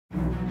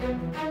This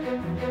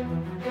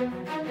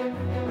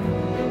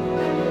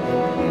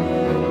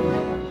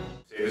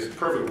is a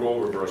perfect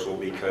role reversal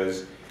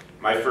because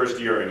my first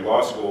year in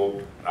law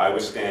school, I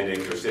was standing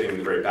or sitting in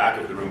the very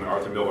back of the room, and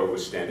Arthur Miller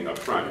was standing up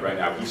front. Right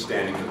now, he's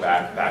standing in the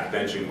back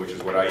benching, which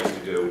is what I used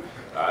to do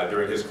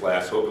during his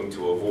class, hoping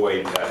to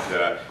avoid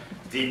that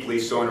deeply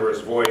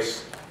sonorous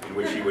voice in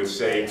which he would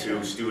say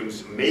to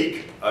students,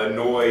 "Make a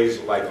noise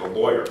like a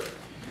lawyer."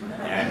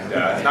 And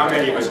not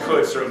many of us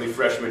could, certainly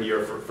freshman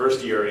year,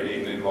 first year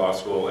in law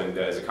school, and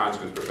as a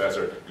consequence,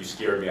 professor, you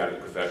scared me out of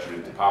the profession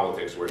into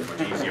politics, where it's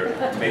much easier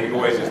to make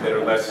noises that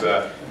are less,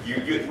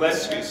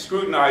 less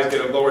scrutinized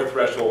at a lower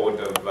threshold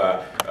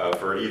of,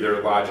 for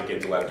either logic,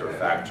 intellect, or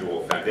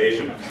factual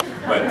foundation.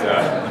 But,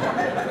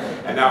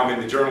 and now I'm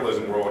in the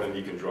journalism world, and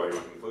you can draw your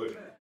own conclusion.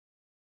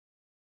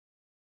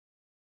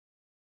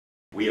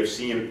 We have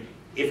seen,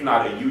 if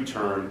not a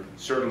U-turn,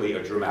 certainly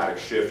a dramatic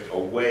shift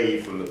away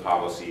from the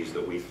policies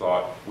that we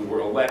thought we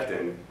were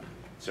electing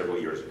several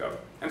years ago.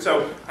 And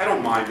so I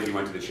don't mind that he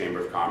went to the Chamber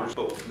of Commerce,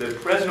 but the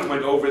president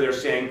went over there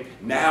saying,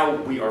 now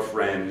we are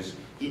friends.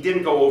 He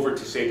didn't go over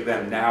to say to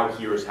them, now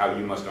here's how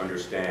you must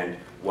understand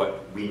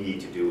what we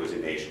need to do as a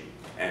nation.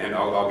 And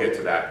I'll get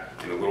to that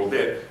in a little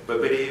bit.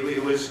 But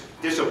it was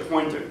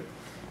disappointing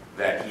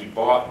that he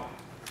bought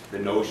the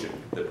notion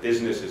that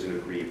business is an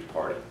aggrieved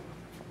party.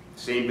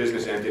 Same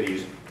business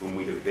entities whom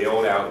we have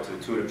bailed out to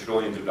the tune of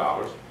trillions of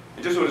dollars.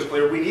 And just so it's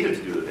clear, we needed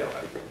to do the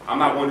bailout. I'm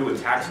not one to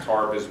attack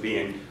TARP as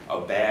being a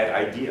bad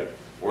idea,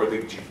 or the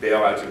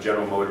bailouts of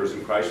General Motors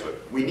and Chrysler.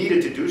 We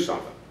needed to do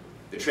something.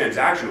 The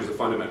transaction was a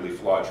fundamentally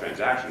flawed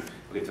transaction.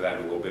 We'll get to that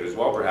in a little bit as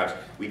well, perhaps.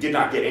 We did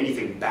not get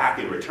anything back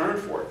in return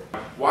for it.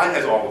 Why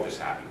has all of this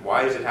happened?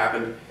 Why has it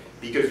happened?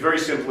 Because very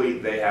simply,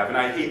 they have, and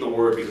I hate the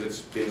word because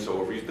it's been so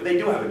overused, but they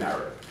do have a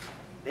narrative.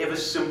 They have a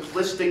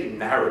simplistic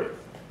narrative.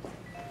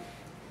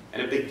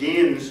 And it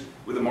begins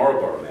with the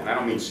Marlboro Man. I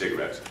don't mean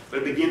cigarettes, but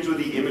it begins with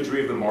the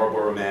imagery of the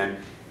Marlboro Man,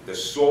 the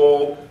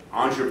sole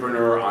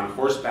entrepreneur on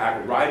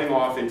horseback riding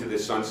off into the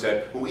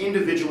sunset, who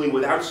individually,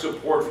 without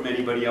support from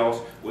anybody else,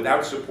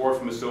 without support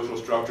from a social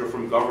structure,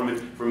 from government,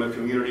 from a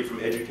community, from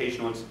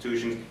educational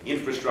institutions,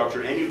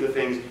 infrastructure, any of the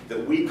things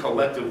that we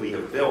collectively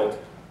have built,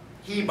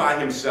 he by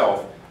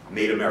himself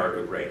made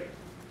America great.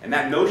 And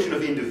that notion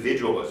of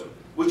individualism,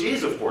 which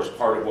is of course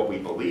part of what we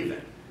believe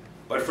in,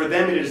 but for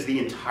them it is the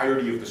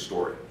entirety of the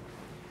story.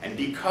 And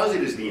because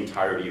it is the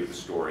entirety of the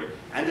story,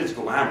 and it's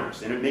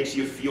glamorous, and it makes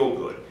you feel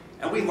good,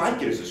 and we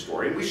like it as a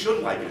story, and we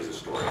should like it as a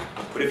story,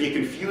 but if you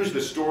confuse the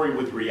story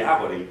with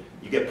reality,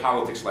 you get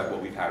politics like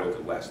what we've had over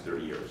the last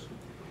 30 years.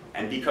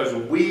 And because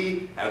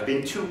we have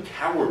been too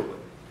cowardly,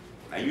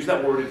 and I use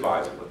that word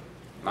advisedly,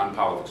 not in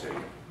politics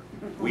anymore,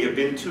 we have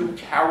been too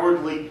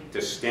cowardly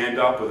to stand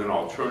up with an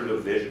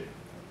alternative vision,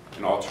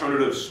 an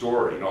alternative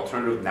story, an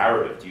alternative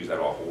narrative, to use that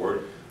awful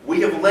word.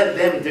 We have let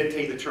them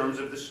dictate the terms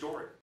of the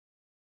story.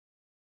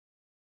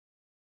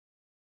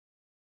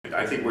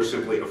 I think we're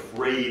simply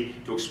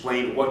afraid to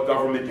explain what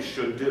government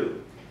should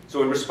do.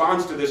 So in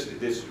response to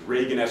this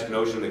Reagan-esque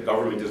notion that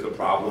government is the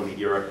problem,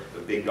 the era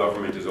of big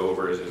government is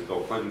over, as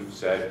Bill Clinton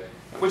said,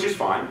 which is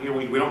fine. You know,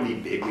 we don't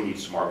need big, we need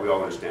smart. We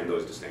all understand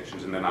those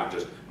distinctions, and they're not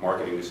just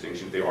marketing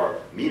distinctions, they are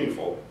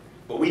meaningful.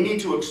 But we need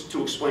to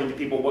explain to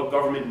people what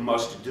government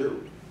must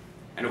do.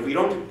 And if we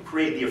don't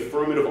create the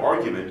affirmative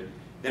argument,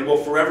 then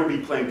we'll forever be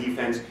playing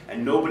defense,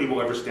 and nobody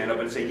will ever stand up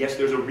and say, yes,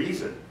 there's a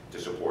reason to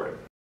support it.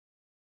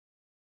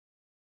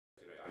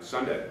 On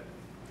Sunday,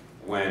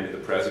 when the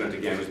president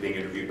again was being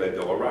interviewed by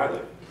Bill O'Reilly.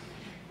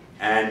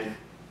 And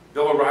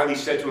Bill O'Reilly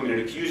said to him in an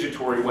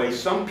accusatory way,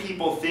 some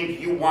people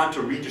think you want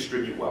to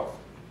redistribute wealth.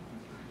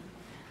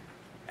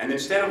 And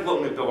instead of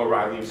looking at Bill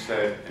O'Reilly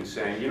and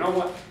saying, you know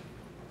what,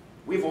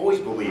 we've always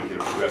believed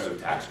in a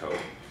progressive tax code.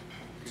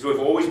 Because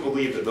we've always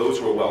believed that those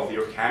who are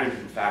wealthier can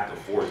in fact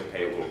afford to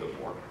pay a little bit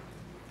more.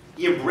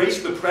 He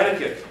embraced the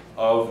predicate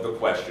of the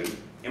question,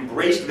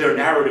 embraced their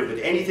narrative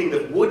that anything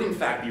that would in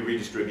fact be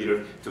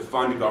redistributive to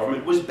fund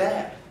government was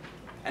bad.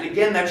 And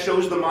again, that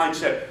shows the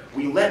mindset.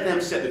 We let them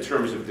set the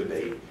terms of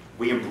debate.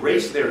 We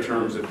embrace their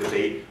terms of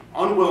debate,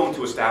 unwilling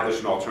to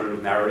establish an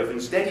alternative narrative.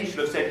 Instead, he should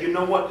have said, you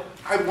know what,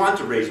 I want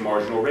to raise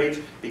marginal rates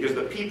because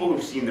the people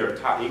who've seen their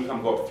top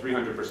income go up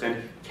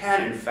 300%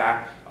 can in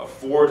fact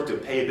afford to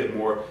pay a bit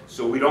more,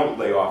 so we don't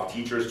lay off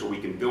teachers, so we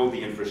can build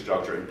the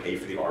infrastructure and pay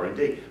for the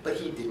R&D. But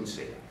he didn't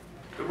say that.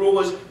 The rule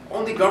was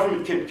only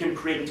government can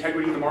create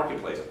integrity in the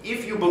marketplace.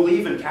 If you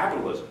believe in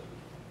capitalism,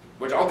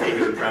 which I'll take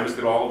as a premise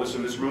that all of us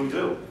in this room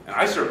do, and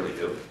I certainly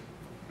do.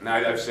 And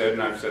I've said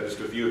this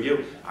to a few of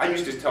you, I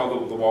used to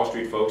tell the Wall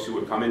Street folks who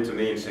would come into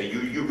me and say,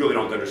 you really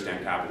don't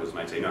understand capitalism.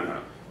 I'd say,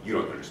 no, you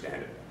don't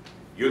understand it.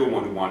 You're the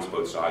one who wants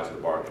both sides of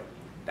the bargain.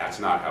 That's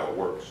not how it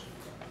works.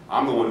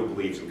 I'm the one who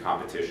believes in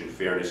competition,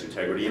 fairness,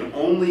 integrity, and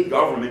only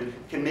government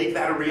can make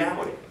that a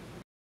reality.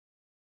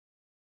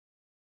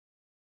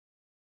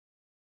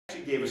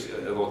 Gave us a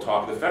little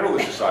talk at the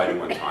Federalist Society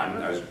one time,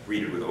 and I was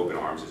greeted with open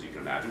arms, as you can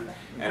imagine,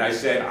 and I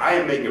said, I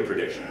am making a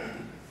prediction.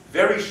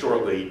 Very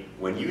shortly,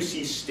 when you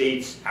see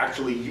states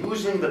actually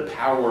using the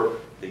power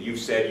that you've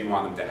said you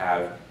want them to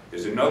have,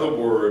 there's another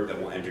word that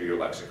will enter your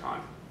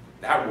lexicon.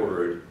 That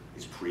word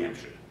is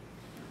preemption.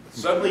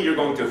 Suddenly you're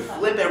going to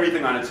flip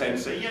everything on its head and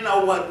say, you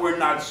know what, we're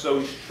not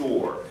so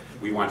sure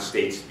we want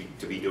states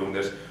to be doing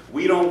this.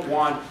 We don't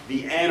want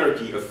the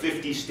anarchy of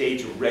 50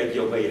 states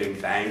regulating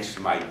banks.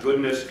 My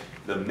goodness,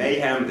 the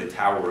mayhem, the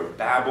Tower of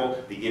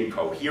Babel, the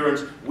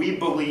incoherence. We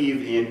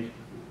believe in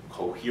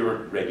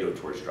coherent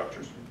regulatory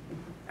structures.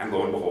 And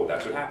lo and behold,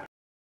 that's what happened.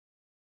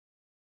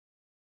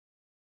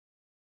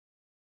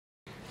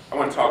 I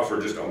want to talk for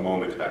just a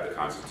moment about the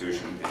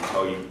Constitution and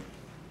tell you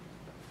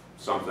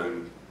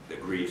something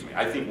that grieves me.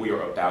 I think we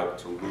are about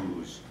to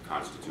lose the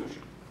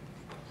Constitution.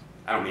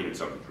 I don't mean in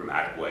some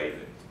dramatic way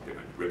that they're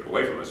going to rip it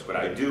away from us, but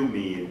I do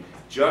mean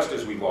just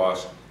as we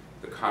lost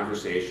the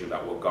conversation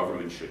about what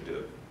government should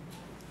do,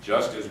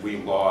 just as we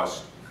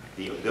lost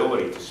the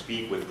ability to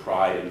speak with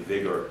pride and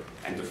vigor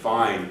and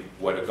define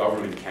what a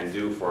government can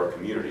do for our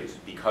communities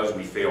because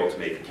we failed to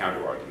make a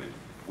counter-argument,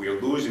 we are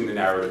losing the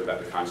narrative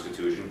about the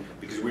Constitution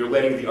because we are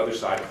letting the other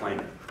side claim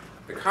it.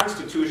 The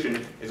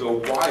Constitution is a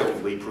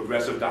wildly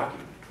progressive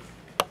document.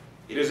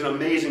 It is an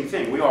amazing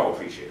thing. We all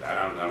appreciate that.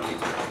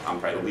 I'm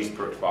probably the least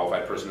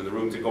qualified person in the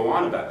room to go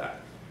on about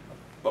that.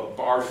 But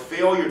our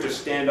failure to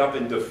stand up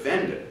and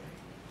defend it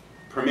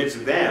permits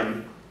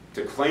them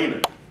to claim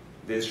it.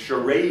 This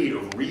charade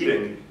of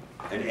reading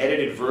an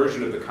edited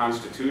version of the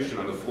Constitution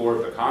on the floor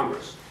of the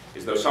Congress,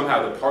 as though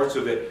somehow the parts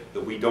of it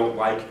that we don't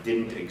like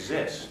didn't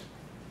exist.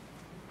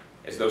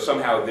 As though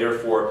somehow,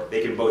 therefore,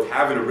 they can both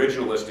have an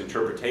originalist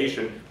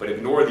interpretation, but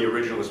ignore the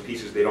originalist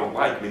pieces they don't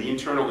like. I mean, the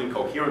internal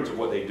incoherence of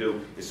what they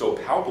do is so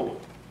palpable.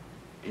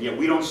 And yet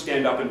we don't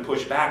stand up and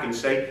push back and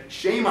say,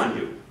 shame on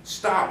you,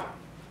 stop,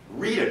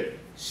 read it.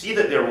 See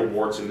that there were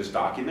warts in this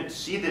document,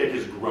 see that it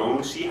has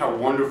grown, see how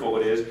wonderful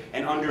it is,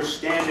 and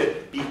understand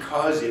it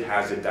because it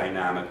has a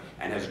dynamic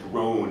and has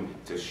grown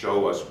to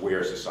show us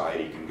where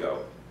society can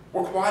go.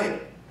 We're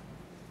quiet.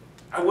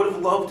 I would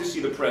have loved to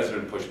see the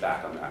president push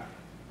back on that.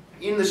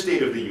 In the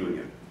State of the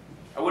Union,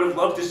 I would have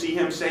loved to see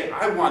him say,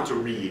 I want to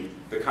read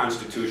the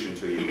Constitution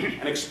to you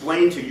and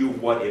explain to you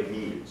what it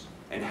means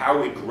and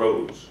how it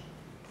grows.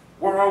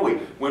 Where are we?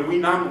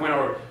 When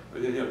our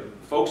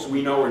folks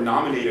we know are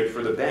nominated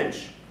for the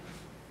bench,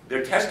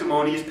 their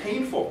testimony is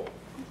painful.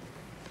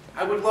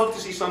 I would love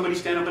to see somebody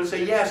stand up and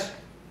say, yes,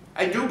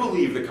 I do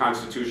believe the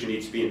Constitution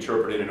needs to be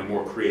interpreted in a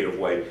more creative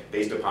way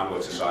based upon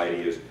what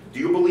society is. Do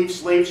you believe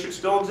slaves should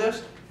still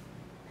exist?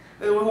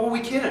 Who are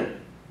we kidding?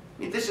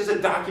 I mean, this is a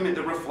document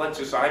that reflects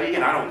society.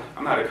 Again,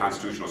 I'm not a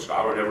constitutional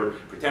scholar, never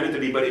pretended to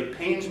be, but it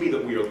pains me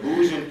that we are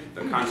losing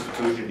the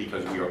Constitution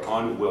because we are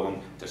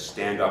unwilling to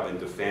stand up and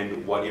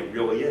defend what it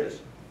really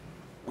is.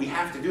 We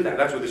have to do that.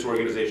 That's what this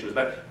organization is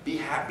about. Be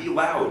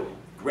loud.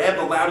 Grab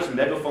the loudest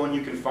megaphone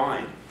you can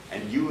find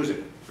and use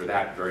it for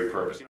that very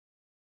purpose.